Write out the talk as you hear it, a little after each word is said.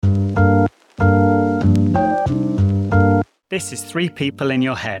This is Three People in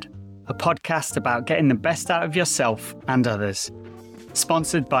Your Head, a podcast about getting the best out of yourself and others.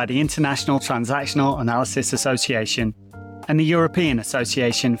 Sponsored by the International Transactional Analysis Association and the European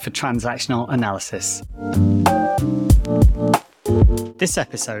Association for Transactional Analysis. This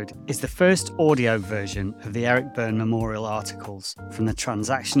episode is the first audio version of the Eric Berne Memorial articles from the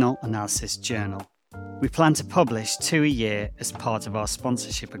Transactional Analysis Journal. We plan to publish 2 a year as part of our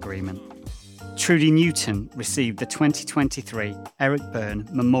sponsorship agreement. Trudi Newton received the 2023 Eric Berne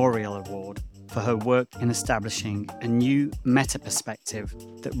Memorial Award for her work in establishing a new meta-perspective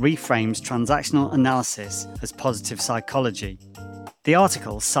that reframes transactional analysis as positive psychology. The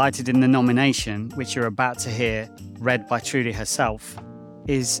article cited in the nomination, which you're about to hear, read by Trudi herself,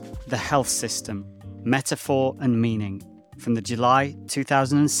 is The Health System, Metaphor and Meaning, from the July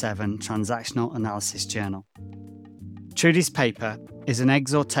 2007 Transactional Analysis Journal. Trudi's paper is an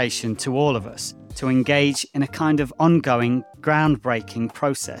exhortation to all of us to engage in a kind of ongoing, groundbreaking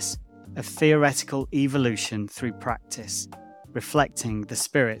process of theoretical evolution through practice, reflecting the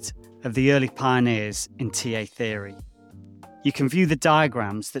spirit of the early pioneers in TA theory. You can view the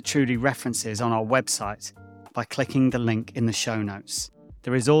diagrams that Trudi references on our website by clicking the link in the show notes.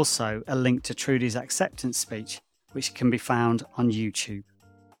 There is also a link to Trudi's acceptance speech, which can be found on YouTube.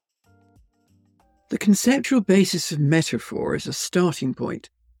 The conceptual basis of metaphor is a starting point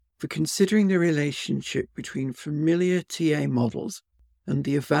for considering the relationship between familiar TA models and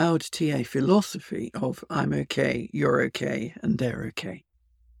the avowed TA philosophy of I'm okay, you're okay, and they're okay.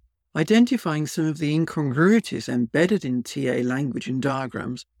 Identifying some of the incongruities embedded in TA language and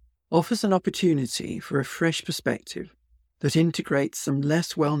diagrams offers an opportunity for a fresh perspective that integrates some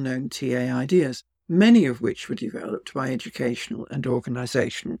less well-known TA ideas, many of which were developed by educational and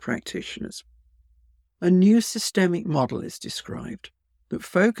organisational practitioners. A new systemic model is described that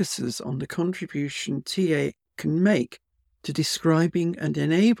focuses on the contribution TA can make to describing and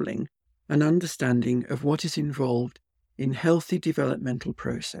enabling an understanding of what is involved in healthy developmental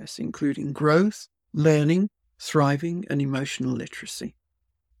process, including growth, learning, thriving, and emotional literacy.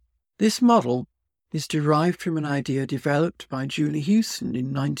 This model is derived from an idea developed by Julie Hewson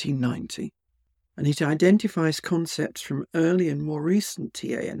in 1990, and it identifies concepts from early and more recent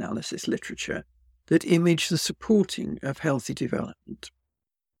TA analysis literature that image the supporting of healthy development.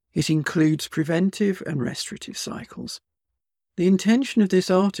 It includes preventive and restorative cycles. The intention of this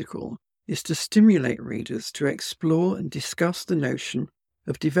article is to stimulate readers to explore and discuss the notion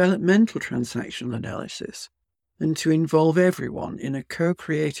of developmental transactional analysis and to involve everyone in a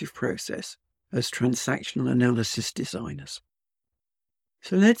co-creative process as transactional analysis designers.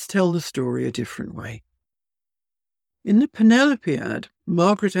 So let's tell the story a different way. In the Penelope ad,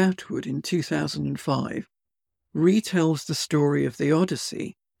 Margaret Atwood in 2005 retells the story of the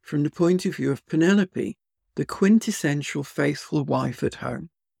Odyssey from the point of view of Penelope, the quintessential faithful wife at home.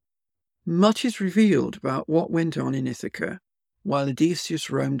 Much is revealed about what went on in Ithaca while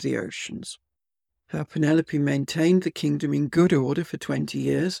Odysseus roamed the oceans, how Penelope maintained the kingdom in good order for 20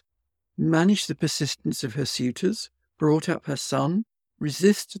 years, managed the persistence of her suitors, brought up her son,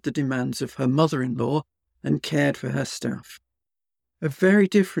 resisted the demands of her mother-in-law, and cared for her staff. A very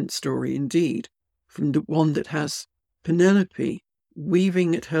different story indeed from the one that has Penelope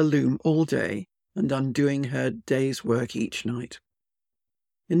weaving at her loom all day and undoing her day's work each night.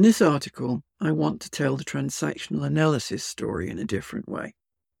 In this article, I want to tell the transactional analysis story in a different way.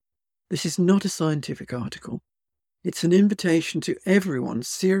 This is not a scientific article. It's an invitation to everyone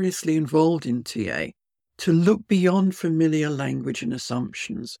seriously involved in TA to look beyond familiar language and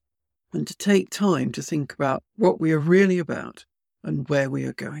assumptions and to take time to think about what we are really about and where we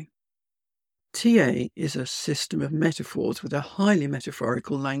are going. TA is a system of metaphors with a highly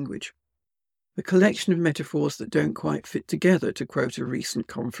metaphorical language, a collection of metaphors that don't quite fit together, to quote a recent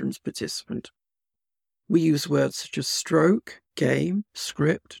conference participant. We use words such as stroke, game,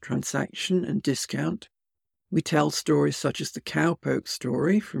 script, transaction, and discount. We tell stories such as the cowpoke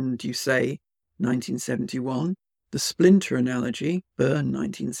story from Doucet, 1971, the splinter analogy, Berne,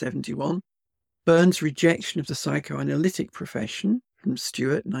 1971, Berne's rejection of the psychoanalytic profession from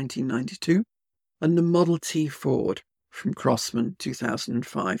Stewart, 1992, and the Model T Ford from Crossman,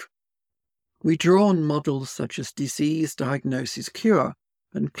 2005. We draw on models such as disease, diagnosis, cure,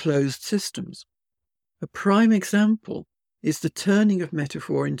 and closed systems. A prime example is the turning of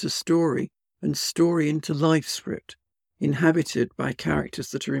metaphor into story and story into life script, inhabited by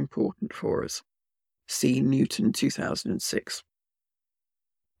characters that are important for us. See Newton, 2006.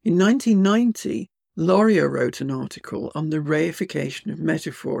 In 1990, Laurier wrote an article on the reification of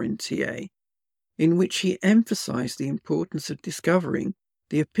metaphor in TA, in which he emphasized the importance of discovering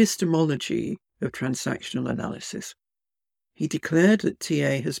the epistemology of transactional analysis. he declared that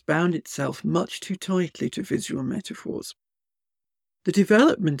TA has bound itself much too tightly to visual metaphors. The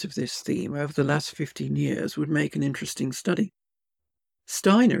development of this theme over the last 15 years would make an interesting study.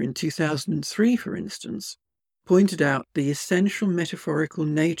 Steiner in 2003, for instance, pointed out the essential metaphorical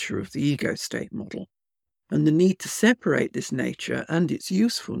nature of the ego state model and the need to separate this nature and its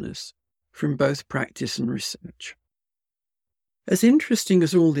usefulness from both practice and research. As interesting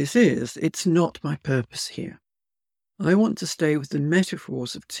as all this is, it's not my purpose here. I want to stay with the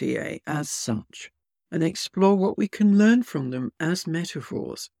metaphors of TA as such and explore what we can learn from them as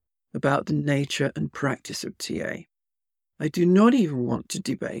metaphors about the nature and practice of TA. I do not even want to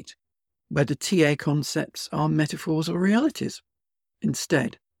debate whether TA concepts are metaphors or realities.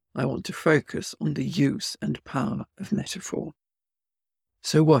 Instead, I want to focus on the use and power of metaphor.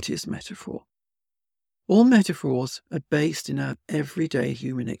 So what is metaphor? All metaphors are based in our everyday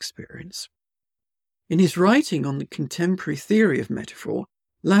human experience. In his writing on the contemporary theory of metaphor,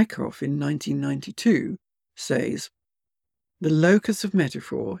 Lakoff in 1992 says, "The locus of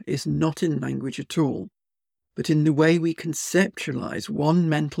metaphor is not in language at all, but in the way we conceptualize one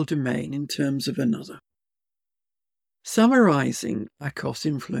mental domain in terms of another." Summarizing Lakoff's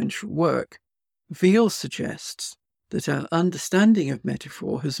influential work, Veal suggests that our understanding of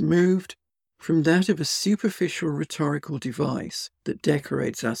metaphor has moved from that of a superficial rhetorical device that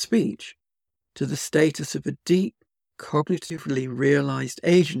decorates our speech to the status of a deep, cognitively realized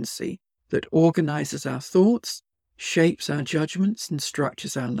agency that organizes our thoughts, shapes our judgments, and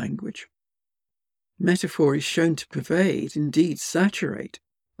structures our language. Metaphor is shown to pervade, indeed saturate,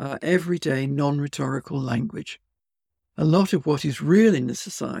 our everyday non-rhetorical language. A lot of what is real in the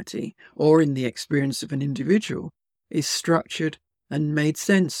society or in the experience of an individual is structured and made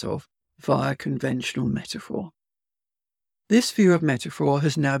sense of via conventional metaphor. This view of metaphor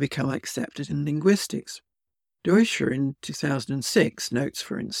has now become accepted in linguistics. Deutscher in 2006 notes,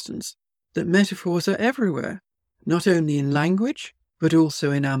 for instance, that metaphors are everywhere, not only in language, but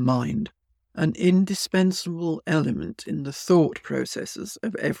also in our mind, an indispensable element in the thought processes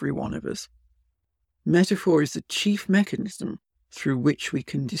of every one of us. Metaphor is the chief mechanism through which we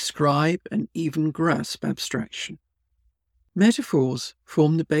can describe and even grasp abstraction. Metaphors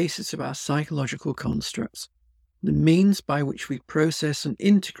form the basis of our psychological constructs, the means by which we process and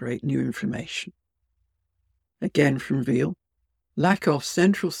integrate new information. Again from Veal, Lakoff's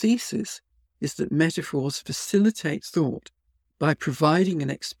central thesis is that metaphors facilitate thought by providing an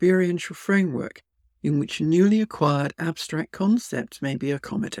experiential framework in which newly acquired abstract concepts may be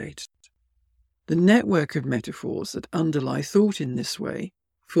accommodated. The network of metaphors that underlie thought in this way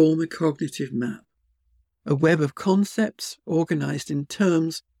form a cognitive map, a web of concepts organized in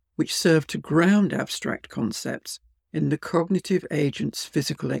terms which serve to ground abstract concepts in the cognitive agent's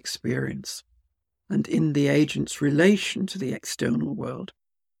physical experience and in the agent's relation to the external world.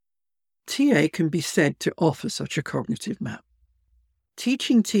 TA can be said to offer such a cognitive map.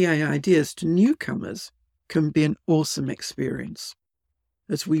 Teaching TA ideas to newcomers can be an awesome experience,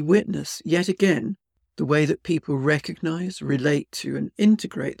 as we witness, yet again, the way that people recognize, relate to, and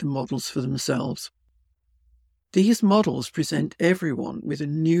integrate the models for themselves. These models present everyone with a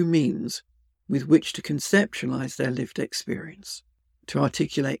new means with which to conceptualize their lived experience, to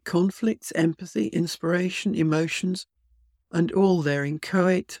articulate conflicts, empathy, inspiration, emotions, and all their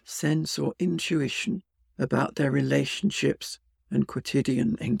inchoate sense or intuition about their relationships and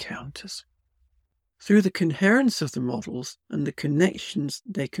quotidian encounters. Through the coherence of the models and the connections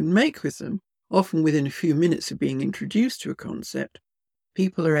they can make with them, often within a few minutes of being introduced to a concept,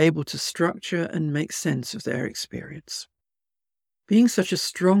 people are able to structure and make sense of their experience. Being such a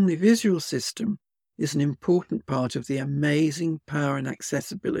strongly visual system is an important part of the amazing power and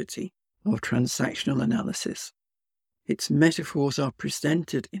accessibility of transactional analysis. Its metaphors are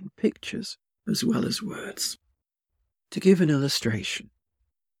presented in pictures as well as words. To give an illustration,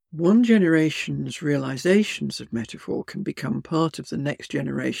 one generation's realizations of metaphor can become part of the next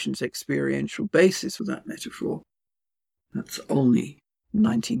generation's experiential basis for that metaphor. That's only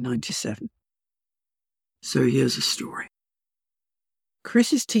 1997. So here's a story.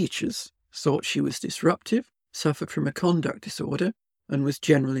 Chris's teachers thought she was disruptive, suffered from a conduct disorder, and was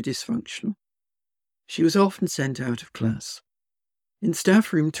generally dysfunctional. She was often sent out of class. In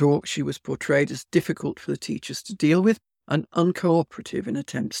staff room talk, she was portrayed as difficult for the teachers to deal with and uncooperative in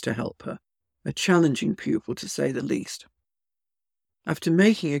attempts to help her, a challenging pupil to say the least. After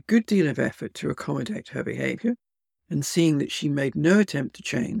making a good deal of effort to accommodate her behaviour, and seeing that she made no attempt to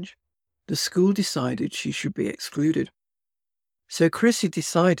change, the school decided she should be excluded. So Chrissy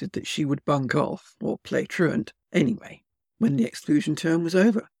decided that she would bunk off, or play truant, anyway, when the exclusion term was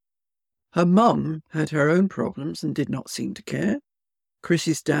over. Her mum had her own problems and did not seem to care.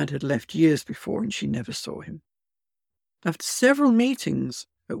 Chrissy's dad had left years before and she never saw him. After several meetings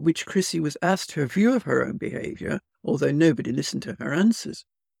at which Chrissy was asked her view of her own behaviour, although nobody listened to her answers,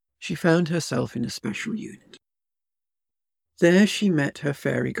 she found herself in a special unit. There she met her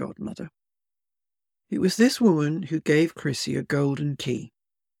fairy godmother. It was this woman who gave Chrissy a golden key,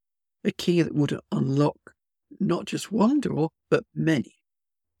 a key that would unlock not just one door, but many.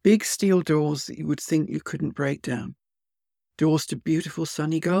 Big steel doors that you would think you couldn't break down. Doors to beautiful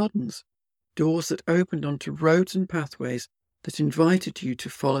sunny gardens. Doors that opened onto roads and pathways that invited you to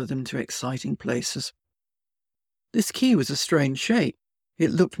follow them to exciting places. This key was a strange shape.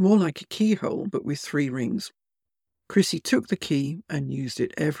 It looked more like a keyhole, but with 3 rings. Chrissy took the key and used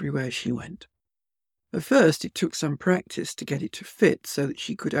it everywhere she went. At first, it took some practice to get it to fit so that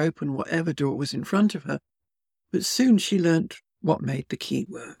she could open whatever door was in front of her, but soon she learnt what made the key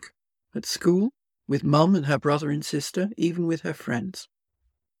work. At school, with Mum and her brother and sister, even with her friends.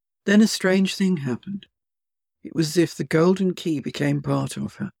 Then a strange thing happened. It was as if the golden key became part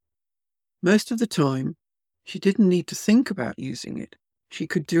of her. Most of the time, she didn't need to think about using it. She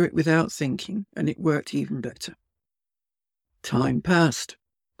could do it without thinking, and it worked even better. Time passed.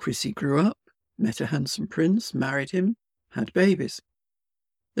 Chrissy grew up, met a handsome prince, married him, had babies.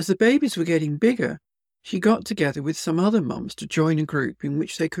 As the babies were getting bigger, she got together with some other mums to join a group in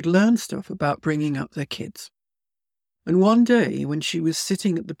which they could learn stuff about bringing up their kids. And one day, when she was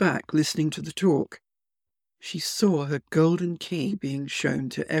sitting at the back listening to the talk, she saw her golden key being shown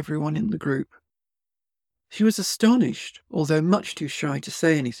to everyone in the group. She was astonished, although much too shy to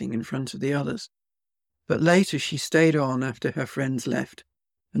say anything in front of the others. But later she stayed on after her friends left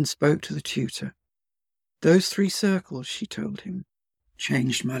and spoke to the tutor. Those 3 circles, she told him,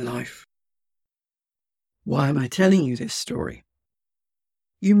 changed my life. Why am I telling you this story?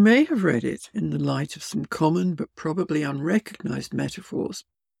 You may have read it in the light of some common but probably unrecognized metaphors.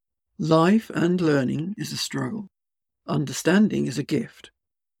 Life and learning is a struggle. Understanding is a gift.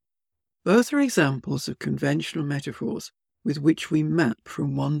 Both are examples of conventional metaphors with which we map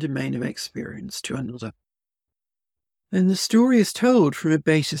from one domain of experience to another. And the story is told from a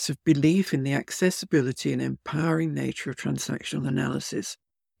basis of belief in the accessibility and empowering nature of transactional analysis,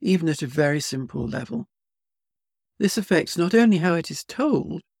 even at a very simple level. This affects not only how it is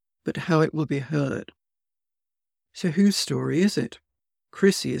told, but how it will be heard. So whose story is it?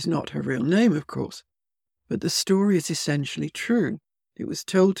 Chrissy is not her real name, of course, but the story is essentially true. It was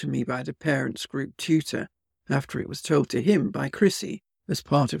told to me by the parents' group tutor after it was told to him by Chrissy as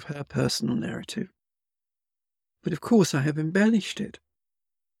part of her personal narrative. But of course I have embellished it.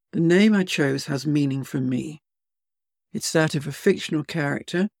 The name I chose has meaning for me. It's that of a fictional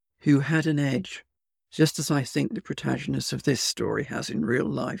character who had an edge, just as I think the protagonist of this story has in real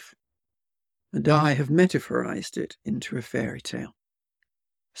life. And I have metaphorized it into a fairy tale.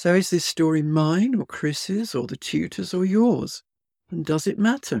 So is this story mine or Chris's or the tutor's or yours? And does it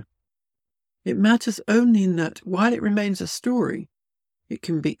matter? It matters only in that while it remains a story, it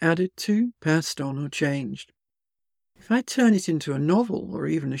can be added to, passed on or changed. If I turn it into a novel or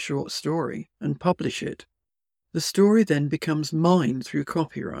even a short story and publish it, the story then becomes mine through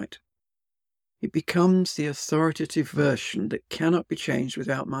copyright. It becomes the authoritative version that cannot be changed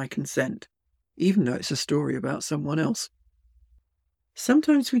without my consent, even though it's a story about someone else.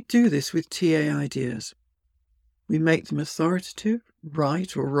 Sometimes we do this with TA ideas. We make them authoritative,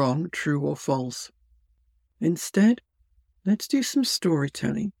 right or wrong, true or false. Instead, let's do some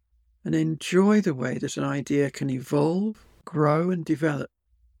storytelling and enjoy the way that an idea can evolve, grow and develop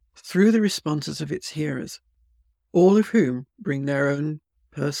through the responses of its hearers, all of whom bring their own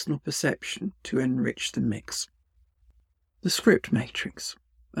personal perception to enrich the mix. The script matrix,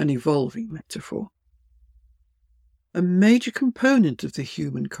 an evolving metaphor. A major component of the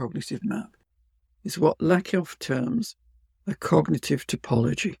human cognitive map is what Lakoff terms a cognitive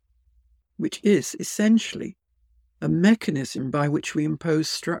topology, which is essentially a mechanism by which we impose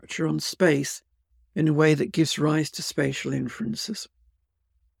structure on space in a way that gives rise to spatial inferences.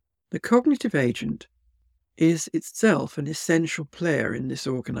 The cognitive agent is itself an essential player in this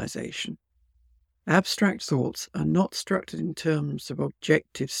organization. Abstract thoughts are not structured in terms of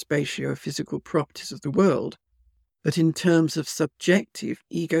objective spatio-physical properties of the world, but in terms of subjective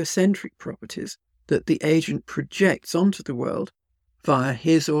egocentric properties that the agent projects onto the world via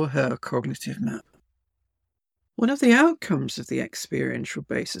his or her cognitive map. One of the outcomes of the experiential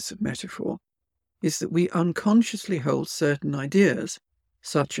basis of metaphor is that we unconsciously hold certain ideas,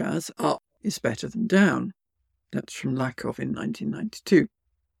 such as up is better than down. That's from Lakoff in 1992,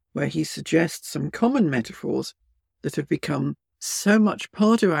 where he suggests some common metaphors that have become so much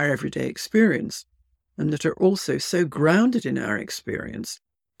part of our everyday experience and that are also so grounded in our experience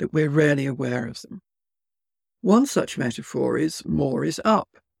that we're rarely aware of them. One such metaphor is more is up.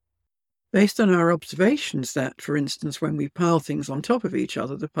 Based on our observations that, for instance, when we pile things on top of each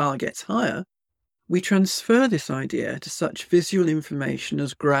other, the pile gets higher, we transfer this idea to such visual information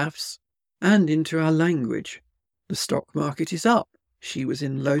as graphs and into our language. The stock market is up, she was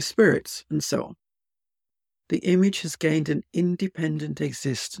in low spirits, and so on. The image has gained an independent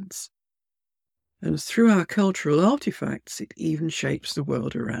existence. And through our cultural artifacts, it even shapes the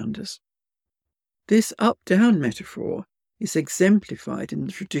world around us. This up-down metaphor is exemplified in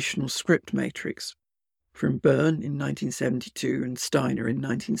the traditional script matrix from Berne in 1972 and Steiner in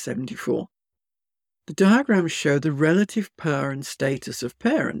 1974. The diagrams show the relative power and status of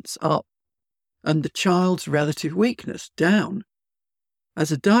parents up and the child's relative weakness down.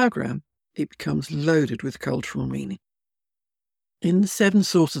 As a diagram, it becomes loaded with cultural meaning. In The Seven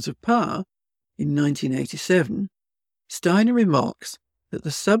Sources of Power, in 1987, Steiner remarks that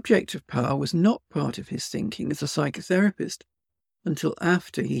the subject of power was not part of his thinking as a psychotherapist until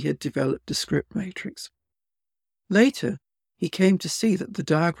after he had developed the script matrix. Later, he came to see that the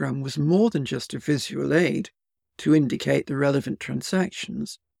diagram was more than just a visual aid to indicate the relevant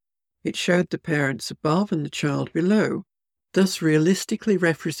transactions. It showed the parents above and the child below, thus realistically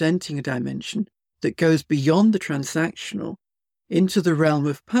representing a dimension that goes beyond the transactional into the realm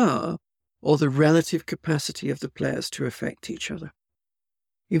of power or the relative capacity of the players to affect each other.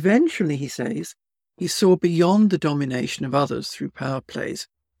 Eventually, he says, he saw beyond the domination of others through power plays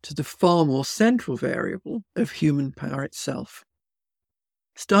to the far more central variable of human power itself.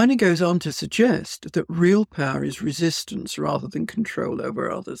 Steiner goes on to suggest that real power is resistance rather than control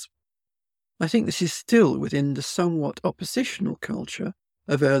over others. I think this is still within the somewhat oppositional culture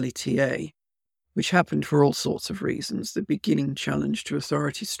of early TA, which happened for all sorts of reasons, the beginning challenge to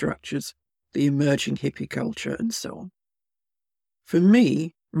authority structures, the emerging hippie culture, and so on. For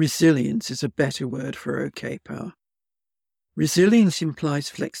me, resilience is a better word for OK power. Resilience implies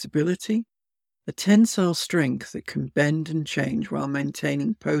flexibility, a tensile strength that can bend and change while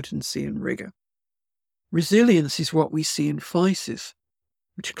maintaining potency and rigour. Resilience is what we see in physis,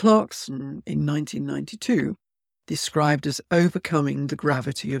 which Clarkson in 1992 described as overcoming the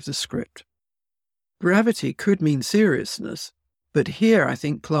gravity of the script. Gravity could mean seriousness, but here I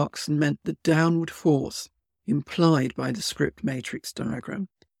think Clarkson meant the downward force implied by the script matrix diagram,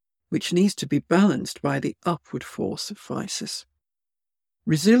 which needs to be balanced by the upward force of physis.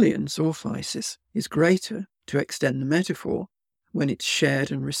 Resilience, or physis, is greater, to extend the metaphor, when it's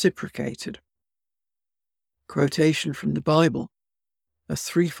shared and reciprocated. Quotation from the Bible: "A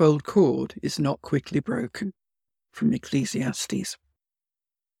threefold cord is not quickly broken," from Ecclesiastes.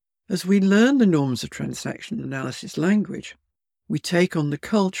 As we learn the norms of transaction analysis language, we take on the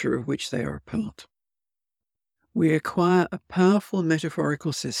culture of which they are a part. We acquire a powerful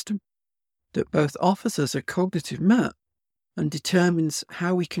metaphorical system that both offers us a cognitive map and determines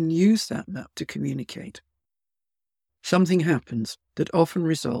how we can use that map to communicate. Something happens that often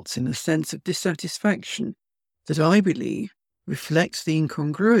results in a sense of dissatisfaction that I believe reflects the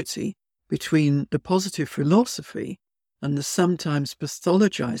incongruity between the positive philosophy and the sometimes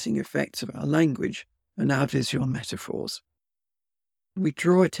pathologizing effects of our language and our visual metaphors. We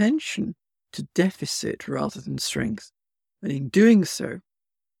draw attention to deficit rather than strength, and in doing so,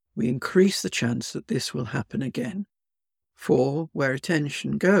 we increase the chance that this will happen again. For where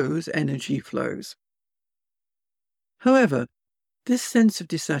attention goes, energy flows. However, this sense of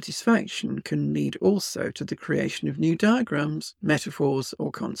dissatisfaction can lead also to the creation of new diagrams, metaphors,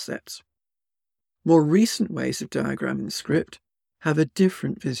 or concepts. More recent ways of diagramming script have a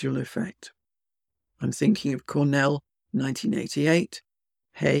different visual effect. I'm thinking of Cornell 1988,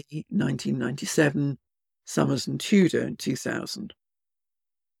 Hay 1997, Summers and Tudor 2000.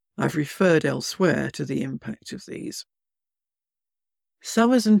 I've referred elsewhere to the impact of these.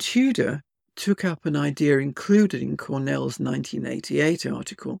 Summers and Tudor took up an idea included in Cornell's 1988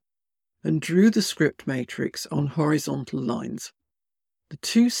 article and drew the script matrix on horizontal lines, the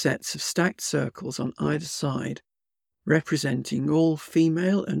two sets of stacked circles on either side, representing all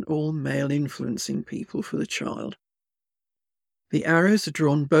female and all male influencing people for the child. The arrows are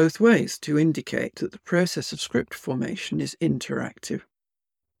drawn both ways to indicate that the process of script formation is interactive.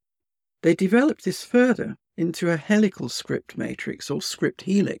 They developed this further into a helical script matrix or script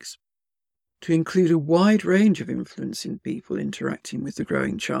helix to include a wide range of influencing people interacting with the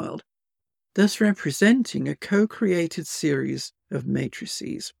growing child, thus representing a co-created series of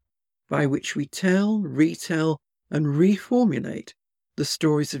matrices by which we tell, retell, and reformulate the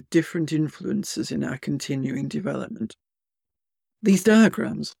stories of different influences in our continuing development. These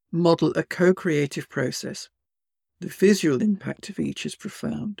diagrams model a co-creative process. The visual impact of each is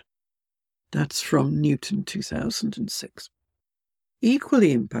profound. That's from Newton 2006.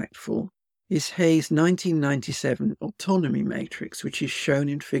 Equally impactful is Hayes' 1997 autonomy matrix, which is shown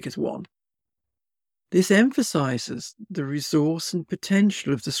in Figure 1. This emphasises the resource and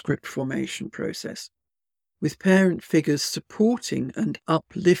potential of the script formation process, with parent figures supporting and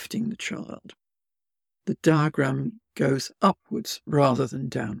uplifting the child. The diagram goes upwards rather than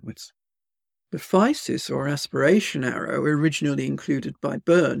downwards. The physis or aspiration arrow, originally included by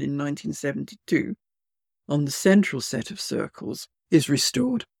Berne in 1972, on the central set of circles, is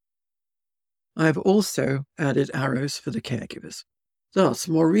restored. I have also added arrows for the caregivers. Thus,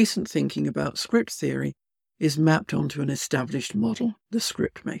 more recent thinking about script theory is mapped onto an established model, the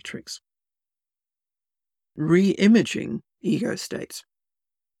script matrix. Re-imaging ego states.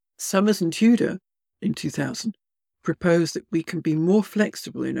 Summers and Tudor, in 2000, proposed that we can be more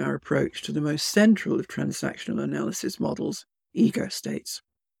flexible in our approach to the most central of transactional analysis models, ego states.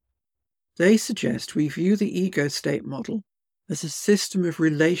 They suggest we view the ego state model as a system of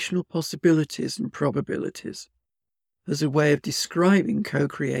relational possibilities and probabilities, as a way of describing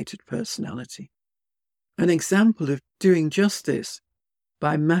co-created personality. An example of doing just this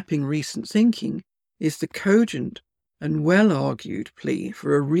by mapping recent thinking is the cogent and well-argued plea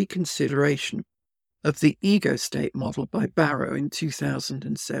for a reconsideration of the ego state model by Barrow in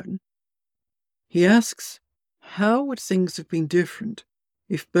 2007. He asks, how would things have been different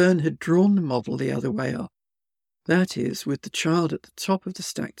if Berne had drawn the model the other way up? That is, with the child at the top of the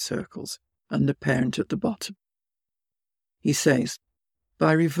stacked circles and the parent at the bottom. He says,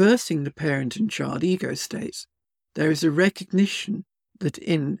 by reversing the parent and child ego states, there is a recognition that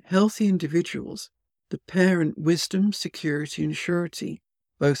in healthy individuals, the parent wisdom, security and surety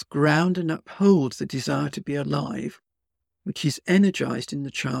both ground and uphold the desire to be alive, which is energized in the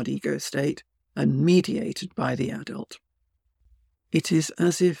child ego state and mediated by the adult. It is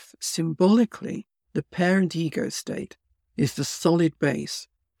as if, symbolically, the parent ego state is the solid base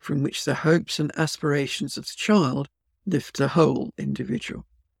from which the hopes and aspirations of the child lift the whole individual.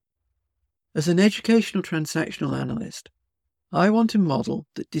 As an educational transactional analyst, I want a model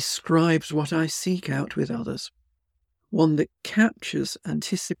that describes what I seek out with others, one that captures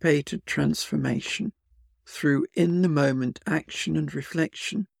anticipated transformation through in-the-moment action and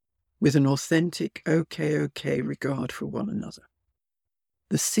reflection with an authentic okay regard for one another.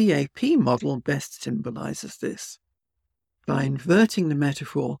 The CAP model best symbolises this. By inverting the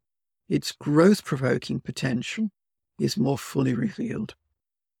metaphor, its growth-provoking potential is more fully revealed.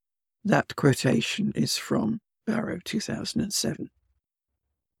 That quotation is from Barrow 2007.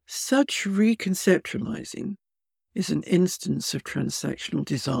 Such reconceptualizing is an instance of transactional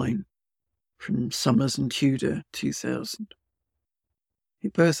design from Summers and Tudor 2000.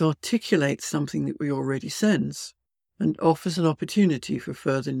 It both articulates something that we already sense and offers an opportunity for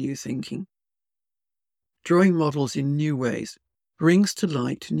further new thinking. Drawing models in new ways brings to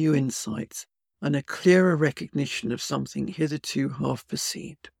light new insights and a clearer recognition of something hitherto half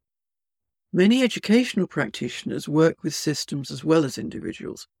perceived. Many educational practitioners work with systems as well as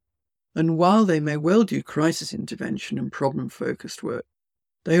individuals, and while they may well do crisis intervention and problem-focused work,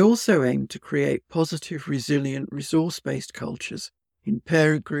 they also aim to create positive, resilient, resource-based cultures in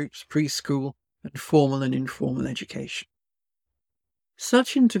parent groups, preschool, and formal and informal education.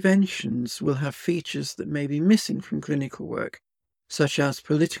 Such interventions will have features that may be missing from clinical work, such as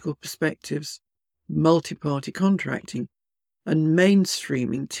political perspectives, multi-party contracting, and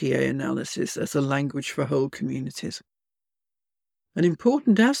mainstreaming TA analysis as a language for whole communities. An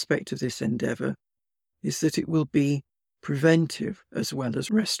important aspect of this endeavour is that it will be preventive as well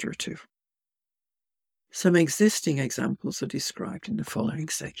as restorative. Some existing examples are described in the following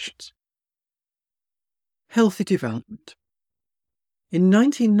sections. Healthy development. In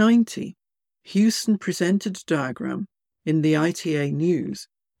 1990, Houston presented a diagram in the ITA News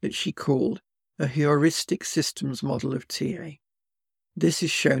that she called a heuristic systems model of TA. This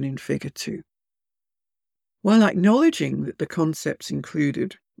is shown in Figure 2. While acknowledging that the concepts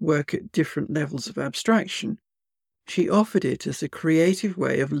included work at different levels of abstraction, she offered it as a creative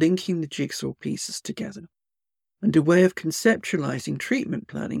way of linking the jigsaw pieces together, and a way of conceptualizing treatment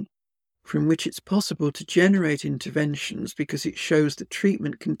planning from which it's possible to generate interventions because it shows that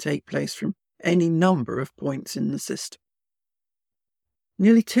treatment can take place from any number of points in the system.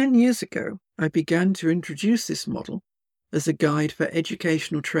 Nearly 10 years ago, I began to introduce this model as a guide for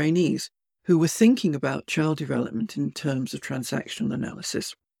educational trainees who were thinking about child development in terms of transactional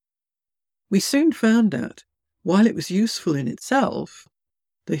analysis. We soon found that, while it was useful in itself,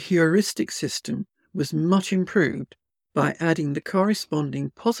 the heuristic system was much improved by adding the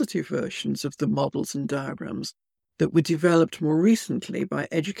corresponding positive versions of the models and diagrams that were developed more recently by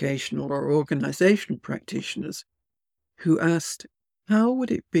educational or organizational practitioners who asked, how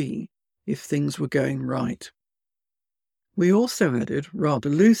would it be if things were going right? We also added, rather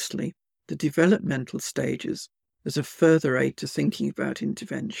loosely, the developmental stages as a further aid to thinking about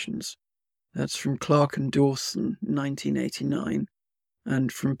interventions. That's from Clark and Dawson, 1989,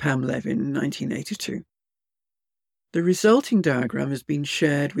 and from Pam Levin, 1982. The resulting diagram has been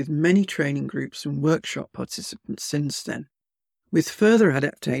shared with many training groups and workshop participants since then, with further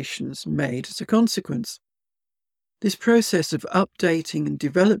adaptations made as a consequence. This process of updating and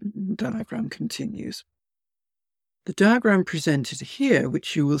development of the diagram continues. The diagram presented here,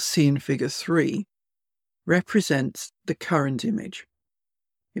 which you will see in Figure 3, represents the current image.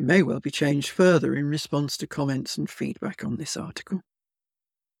 It may well be changed further in response to comments and feedback on this article.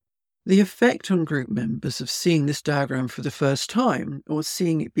 The effect on group members of seeing this diagram for the first time, or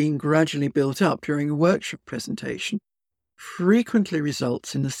seeing it being gradually built up during a workshop presentation, frequently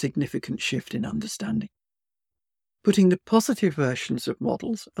results in a significant shift in understanding. Putting the positive versions of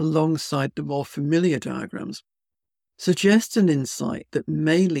models alongside the more familiar diagrams suggests an insight that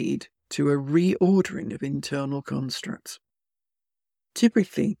may lead to a reordering of internal constructs.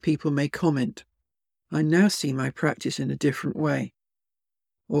 Typically, people may comment, I now see my practice in a different way,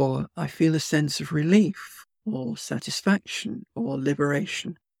 or I feel a sense of relief, or satisfaction, or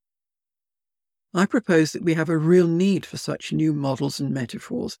liberation. I propose that we have a real need for such new models and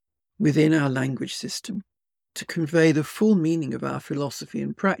metaphors within our language system to convey the full meaning of our philosophy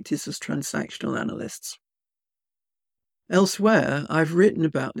and practice as transactional analysts. Elsewhere, I've written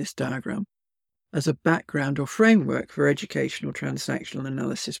about this diagram as a background or framework for educational transactional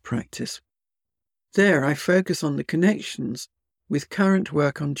analysis practice. There, I focus on the connections with current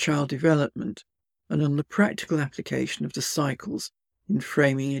work on child development and on the practical application of the cycles in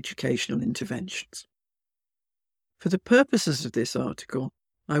framing educational interventions. For the purposes of this article,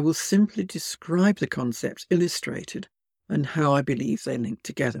 I will simply describe the concepts illustrated and how I believe they link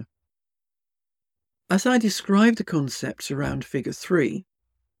together. As I describe the concepts around Figure 3,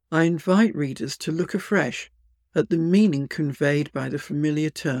 I invite readers to look afresh at the meaning conveyed by the familiar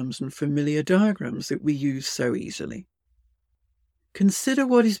terms and familiar diagrams that we use so easily. Consider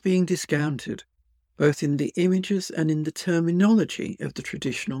what is being discounted, both in the images and in the terminology of the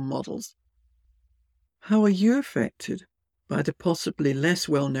traditional models. How are you affected by the possibly less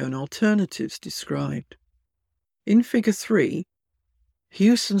well-known alternatives described? In Figure 3,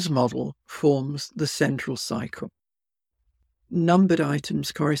 Hewson's model forms the central cycle, numbered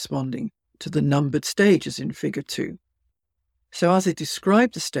items corresponding to the numbered stages in Figure 2. So as I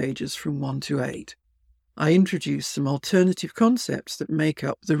describe the stages from 1 to 8, I introduce some alternative concepts that make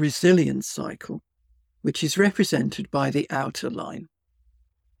up the resilience cycle, which is represented by the outer line.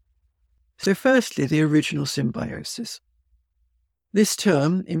 So firstly, the original symbiosis. This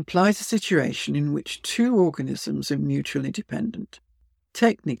term implies a situation in which two organisms are mutually dependent.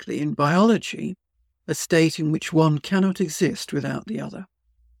 Technically, in biology, a state in which one cannot exist without the other.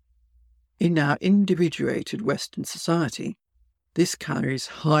 In our individuated Western society, this carries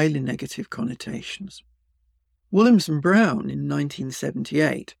highly negative connotations. Williams and Brown in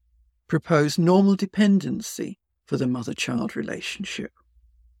 1978 proposed normal dependency for the mother-child relationship.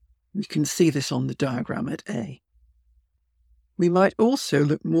 We can see this on the diagram at A. We might also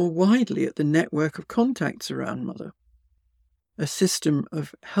look more widely at the network of contacts around mother, a system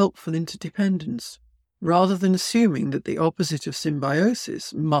of helpful interdependence, rather than assuming that the opposite of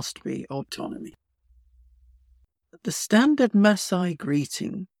symbiosis must be autonomy. The standard Maasai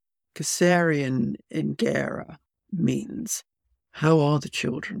greeting, Kasarian Ngera, means, how are the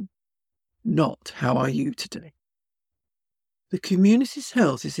children? Not, how are you today? The community's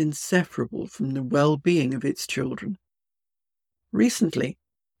health is inseparable from the well-being of its children. Recently,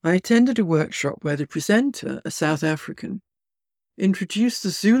 I attended a workshop where the presenter, a South African, introduced the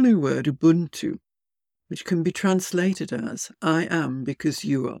Zulu word Ubuntu, which can be translated as, I am because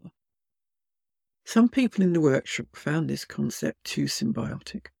you are. Some people in the workshop found this concept too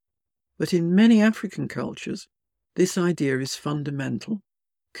symbiotic, but in many African cultures, this idea is fundamental.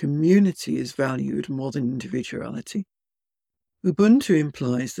 Community is valued more than individuality. Ubuntu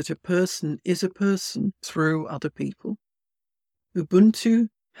implies that a person is a person through other people. Ubuntu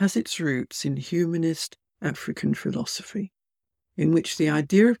has its roots in humanist African philosophy, in which the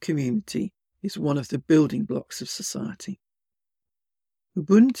idea of community is one of the building blocks of society.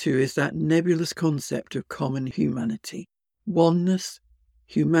 Ubuntu is that nebulous concept of common humanity, oneness,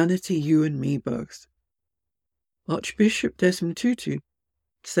 humanity, you and me both. Archbishop Desmond Tutu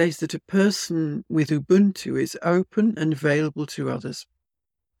says that a person with Ubuntu is open and available to others,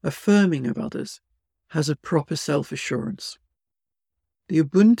 affirming of others, has a proper self-assurance. The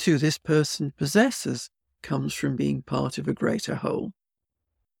Ubuntu this person possesses comes from being part of a greater whole.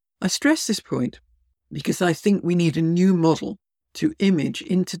 I stress this point because I think we need a new model to image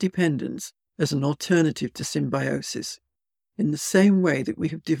interdependence as an alternative to symbiosis, in the same way that we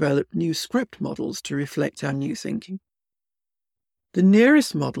have developed new script models to reflect our new thinking. The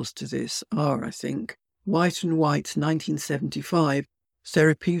nearest models to this are, I think, White and White's 1975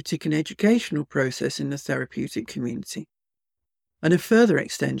 Therapeutic and Educational Process in the Therapeutic Community, and a further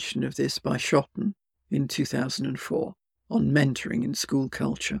extension of this by Schotten in 2004 on mentoring in school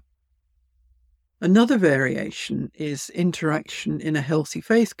culture. Another variation is Interaction in a Healthy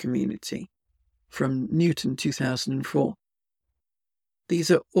Faith Community from Newton 2004.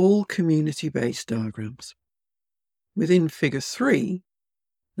 These are all community-based diagrams. Within Figure 3,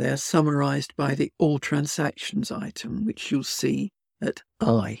 they are summarised by the All Transactions item, which you'll see at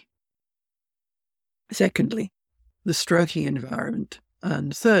I. Secondly, the stroking environment,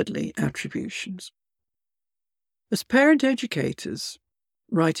 and thirdly, attributions. As parent educators,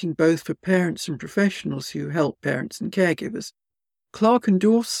 writing both for parents and professionals who help parents and caregivers, Clark and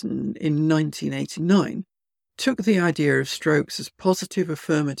Dawson in 1989 took the idea of strokes as positive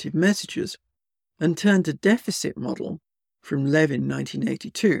affirmative messages and turned a deficit model from Levin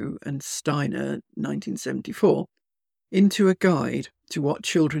 1982 and Steiner 1974 into a guide to what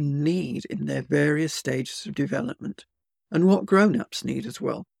children need in their various stages of development and what grown-ups need as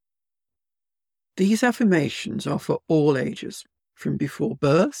well. These affirmations are for all ages, from before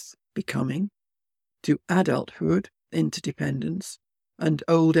birth, becoming, to adulthood, interdependence, and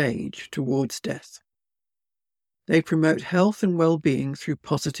old age towards death. They promote health and well-being through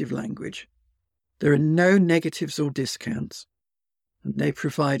positive language. There are no negatives or discounts, and they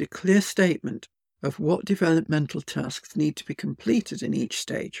provide a clear statement of what developmental tasks need to be completed in each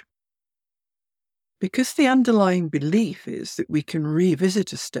stage. Because the underlying belief is that we can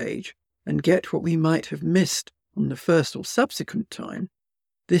revisit a stage and get what we might have missed on the first or subsequent time,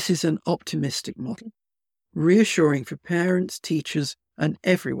 this is an optimistic model, reassuring for parents, teachers, and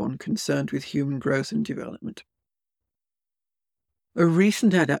everyone concerned with human growth and development. A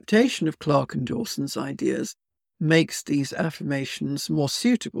recent adaptation of Clark and Dawson's ideas makes these affirmations more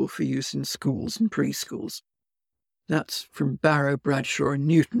suitable for use in schools and preschools. That's from Barrow, Bradshaw and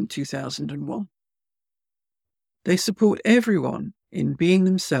Newton, 2001. They support everyone in being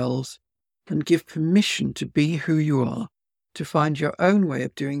themselves and give permission to be who you are, to find your own way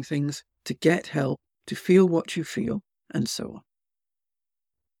of doing things, to get help, to feel what you feel, and so on.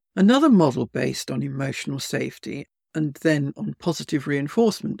 Another model based on emotional safety and then on positive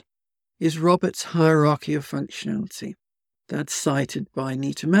reinforcement is Roberts' hierarchy of functionality. That's cited by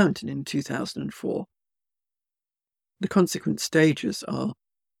Nita Mountain in 2004. The consequent stages are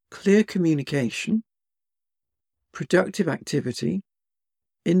clear communication, productive activity,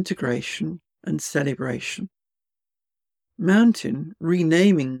 integration, and celebration. Mountain,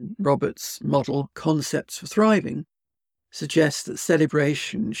 renaming Roberts' model Concepts for Thriving, suggests that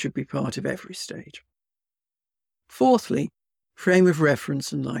celebration should be part of every stage. Fourthly, frame of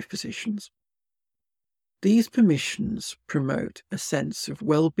reference and life positions. These permissions promote a sense of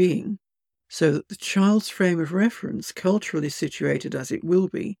well-being so that the child's frame of reference, culturally situated as it will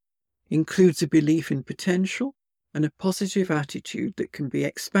be, includes a belief in potential and a positive attitude that can be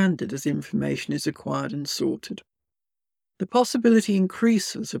expanded as information is acquired and sorted. The possibility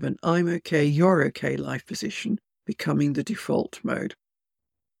increases of an I'm okay, you're okay life position becoming the default mode.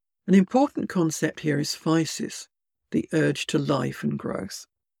 An important concept here is physis, the urge to life and growth.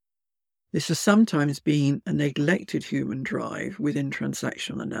 This has sometimes been a neglected human drive within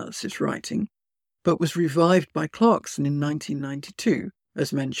transactional analysis writing, but was revived by Clarkson in 1992,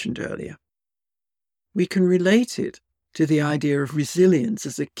 as mentioned earlier. We can relate it to the idea of resilience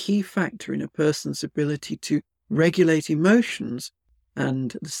as a key factor in a person's ability to regulate emotions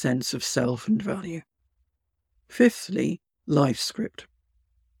and the sense of self and value. Fifthly, life script.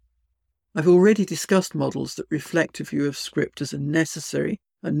 I've already discussed models that reflect a view of script as a necessary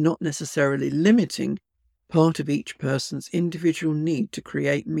and not necessarily limiting part of each person's individual need to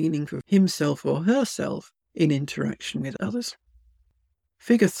create meaning for himself or herself in interaction with others.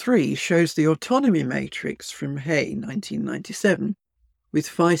 Figure 3 shows the autonomy matrix from Hay 1997 with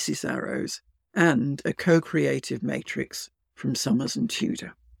physis arrows and a co-creative matrix from Summers and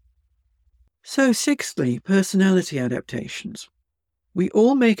Tudor. So sixthly, personality adaptations. We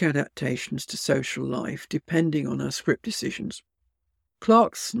all make adaptations to social life depending on our script decisions.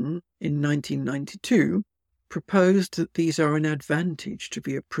 Clarkson, in 1992, proposed that these are an advantage to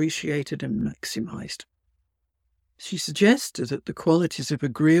be appreciated and maximised. She suggested that the qualities of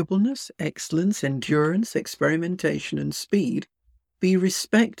agreeableness, excellence, endurance, experimentation and speed be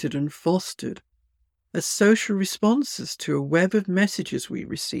respected and fostered as social responses to a web of messages we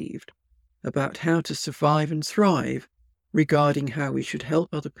received about how to survive and thrive regarding how we should help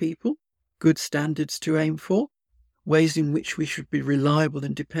other people, good standards to aim for, ways in which we should be reliable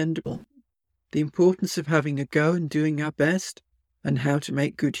and dependable, the importance of having a go and doing our best, and how to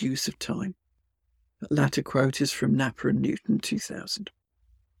make good use of time. That latter quote is from Napper and Newton 2000.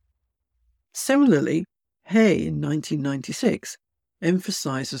 Similarly, Hay in 1996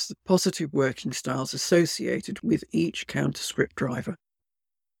 emphasises the positive working styles associated with each counterscript driver.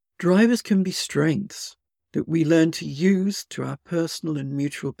 Drivers can be strengths that we learn to use to our personal and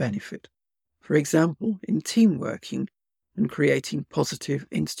mutual benefit, for example, in team working and creating positive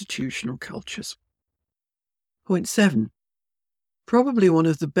institutional cultures. Point 7. Probably one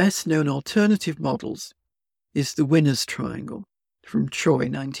of the best-known alternative models is the winner's triangle from Choi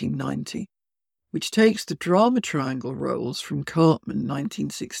 1990, which takes the drama triangle roles from Cartman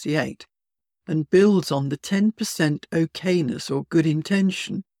 1968 and builds on the 10% okayness or good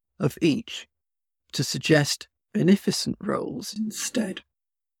intention of each to suggest beneficent roles instead: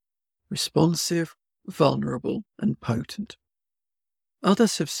 responsive, vulnerable, and potent.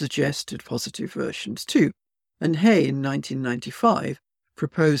 Others have suggested positive versions too, and Hay in 1995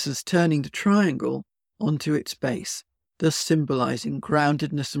 proposes turning the triangle onto its base, thus symbolising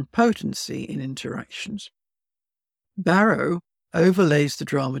groundedness and potency in interactions. Barrow overlays the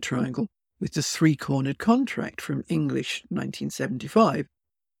drama triangle with the three-cornered contract from English 1975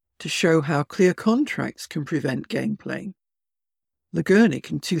 to show how clear contracts can prevent game playing.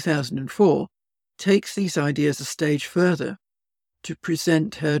 Legurnik in 2004 takes these ideas a stage further to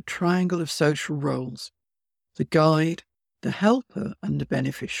present her triangle of social roles: the guide, the helper, and the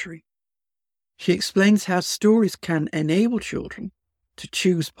beneficiary. She explains how stories can enable children to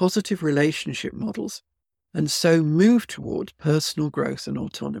choose positive relationship models and so move toward personal growth and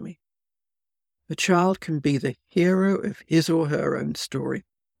autonomy. A child can be the hero of his or her own story,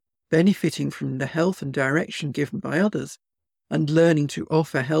 benefiting from the help and direction given by others and learning to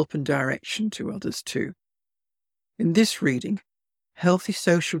offer help and direction to others too. In this reading, healthy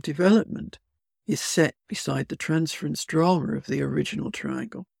social development is set beside the transference drama of the original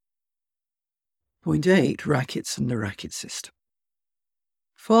triangle. Point 8. Rackets and the racket system.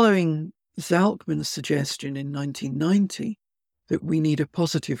 Following Zalcman's suggestion in 1990 that we need a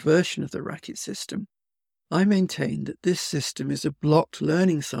positive version of the racket system, I maintain that this system is a blocked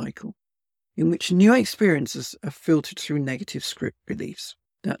learning cycle in which new experiences are filtered through negative script beliefs.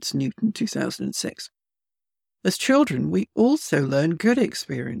 That's Newton 2006. As children, we also learn good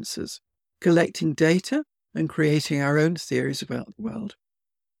experiences, collecting data and creating our own theories about the world,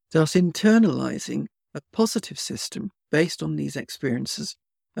 thus internalising a positive system based on these experiences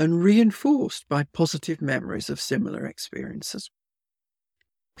and reinforced by positive memories of similar experiences.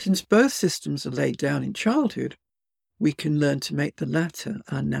 Since both systems are laid down in childhood, we can learn to make the latter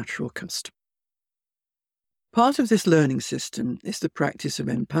our natural custom. Part of this learning system is the practice of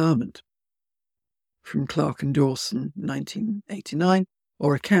empowerment, from Clark and Dawson, 1989,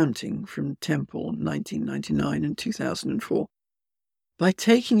 or accounting from Temple, 1999 and 2004. By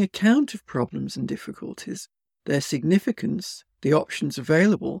taking account of problems and difficulties, their significance, the options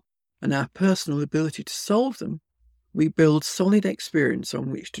available, and our personal ability to solve them, we build solid experience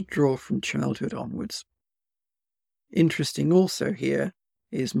on which to draw from childhood onwards. Interesting also here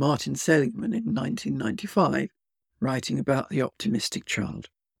is Martin Seligman in 1995, writing about the optimistic child.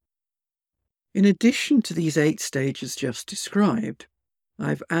 In addition to these 8 stages just described,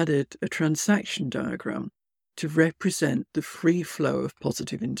 I've added a transaction diagram to represent the free flow of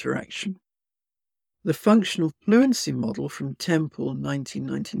positive interaction. The functional fluency model from Temple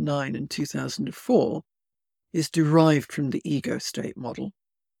 1999 and 2004 is derived from the ego state model.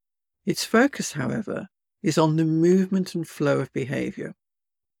 Its focus, however, is on the movement and flow of behaviour,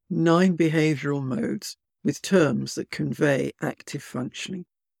 9 behavioural modes with terms that convey active functioning.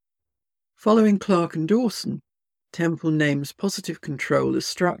 Following Clark and Dawson, Temple names positive control as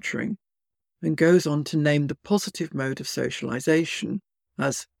structuring and goes on to name the positive mode of socialisation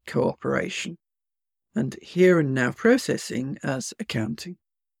as cooperation, and here and now processing as accounting.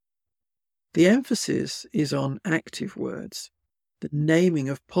 The emphasis is on active words, the naming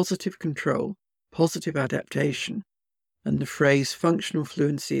of positive control, positive adaptation, and the phrase functional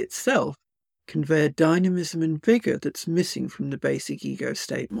fluency itself convey a dynamism and vigour that's missing from the basic ego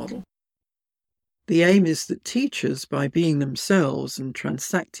state model. The aim is that teachers, by being themselves and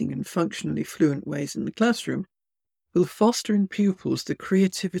transacting in functionally fluent ways in the classroom, will foster in pupils the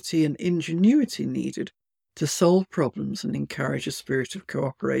creativity and ingenuity needed to solve problems and encourage a spirit of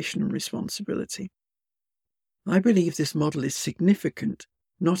cooperation and responsibility. I believe this model is significant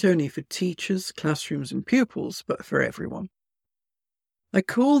not only for teachers, classrooms and pupils, but for everyone. I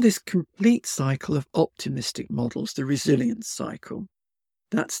call this complete cycle of optimistic models the resilience cycle.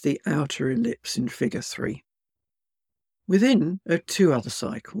 That's the outer ellipse in Figure 3. Within are two other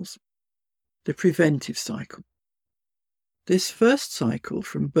cycles. The preventive cycle. This first cycle,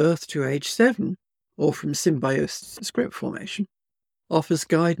 from birth to age 7, or from symbiosis to script formation, offers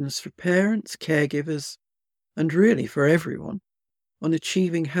guidance for parents, caregivers, and really for everyone, on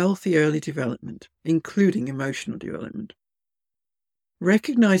achieving healthy early development, including emotional development.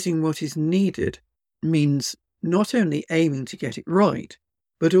 Recognizing what is needed means not only aiming to get it right,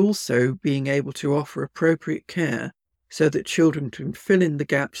 but also being able to offer appropriate care so that children can fill in the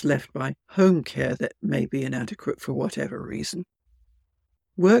gaps left by home care that may be inadequate for whatever reason.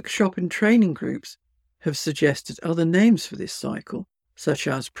 Workshop and training groups have suggested other names for this cycle, such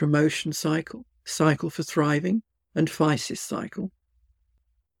as promotion cycle, cycle for thriving, and physis cycle.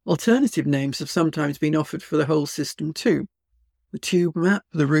 Alternative names have sometimes been offered for the whole system too: the tube map,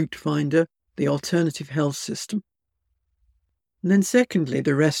 the route finder, the alternative health system. And then secondly,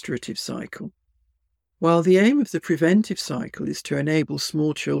 the restorative cycle. While the aim of the preventive cycle is to enable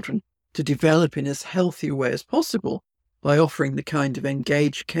small children to develop in as healthy a way as possible by offering the kind of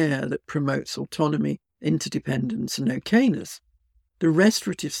engaged care that promotes autonomy, interdependence and okayness, the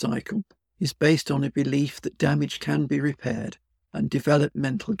restorative cycle is based on a belief that damage can be repaired and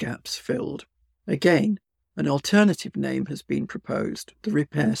developmental gaps filled. Again, an alternative name has been proposed, the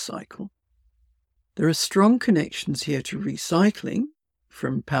repair cycle. There are strong connections here to recycling,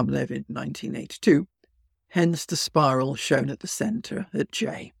 from Pavlov in 1982, hence the spiral shown at the centre at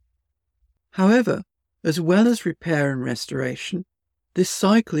J. However, as well as repair and restoration, this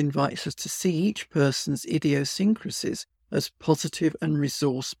cycle invites us to see each person's idiosyncrasies as positive and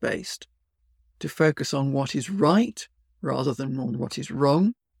resource-based, to focus on what is right rather than on what is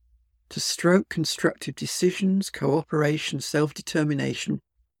wrong, to stroke constructive decisions, cooperation, self-determination,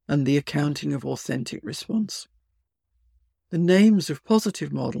 and the accounting of authentic response. The names of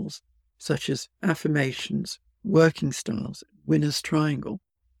positive models, such as affirmations, working styles, winner's triangle,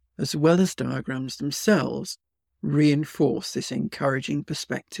 as well as diagrams themselves, reinforce this encouraging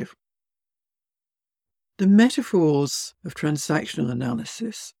perspective. The metaphors of transactional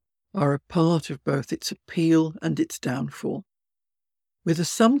analysis are a part of both its appeal and its downfall. With a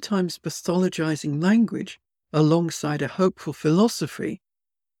sometimes pathologizing language alongside a hopeful philosophy,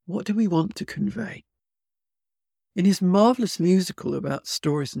 what do we want to convey? In his marvellous musical about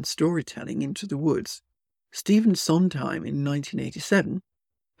stories and storytelling, Into the Woods, Stephen Sondheim in 1987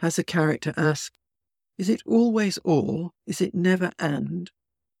 has a character ask, "Is it always or? Is it never and?"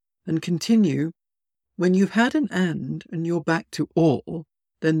 And continue, "When you've had an and you're back to or,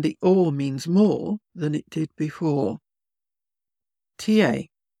 then the or means more than it did before."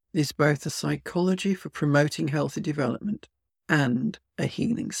 TA is both a psychology for promoting healthy development and a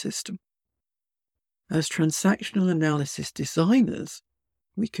healing system. As transactional analysis designers,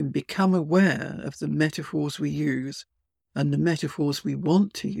 we can become aware of the metaphors we use and the metaphors we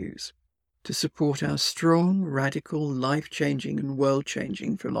want to use to support our strong, radical, life-changing and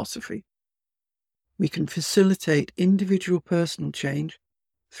world-changing philosophy. We can facilitate individual personal change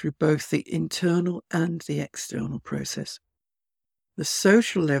through both the internal and the external process. The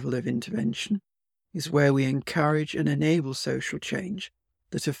social level of intervention is where we encourage and enable social change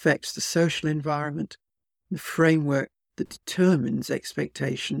that affects the social environment, the framework that determines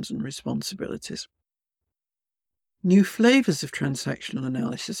expectations and responsibilities. New flavours of transactional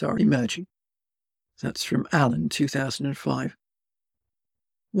analysis are emerging. That's from Allen, 2005.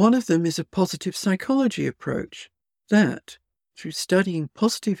 One of them is a positive psychology approach that, through studying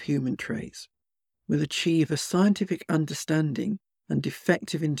positive human traits, will achieve a scientific understanding and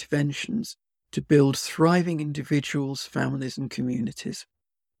effective interventions to build thriving individuals, families and communities,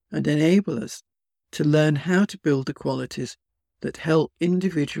 and enable us to learn how to build the qualities that help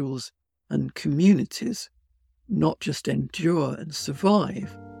individuals and communities not just endure and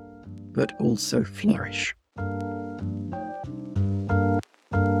survive, but also flourish.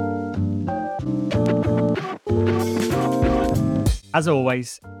 As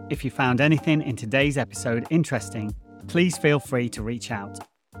always, if you found anything in today's episode interesting, please feel free to reach out.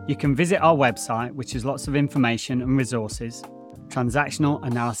 You can visit our website, which has lots of information and resources,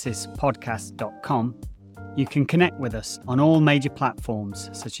 transactionalanalysispodcast.com, You can connect with us on all major platforms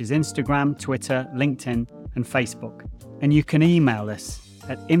such as Instagram, Twitter, LinkedIn, and Facebook. And you can email us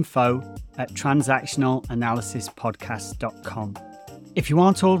at info@transactionalanalysispodcast.com. If you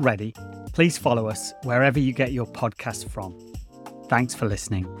aren't already, please follow us wherever you get your podcast from. Thanks for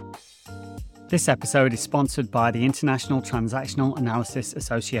listening. This episode is sponsored by the International Transactional Analysis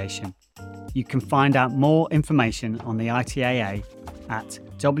Association. You can find out more information on the ITAA at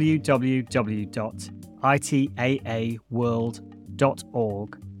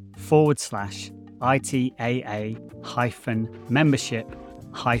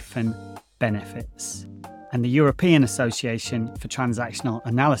And the European Association for Transactional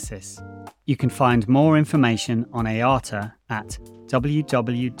Analysis. You can find more information on IATA at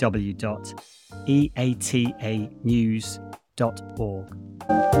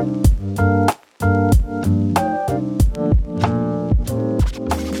www.eatanews.org.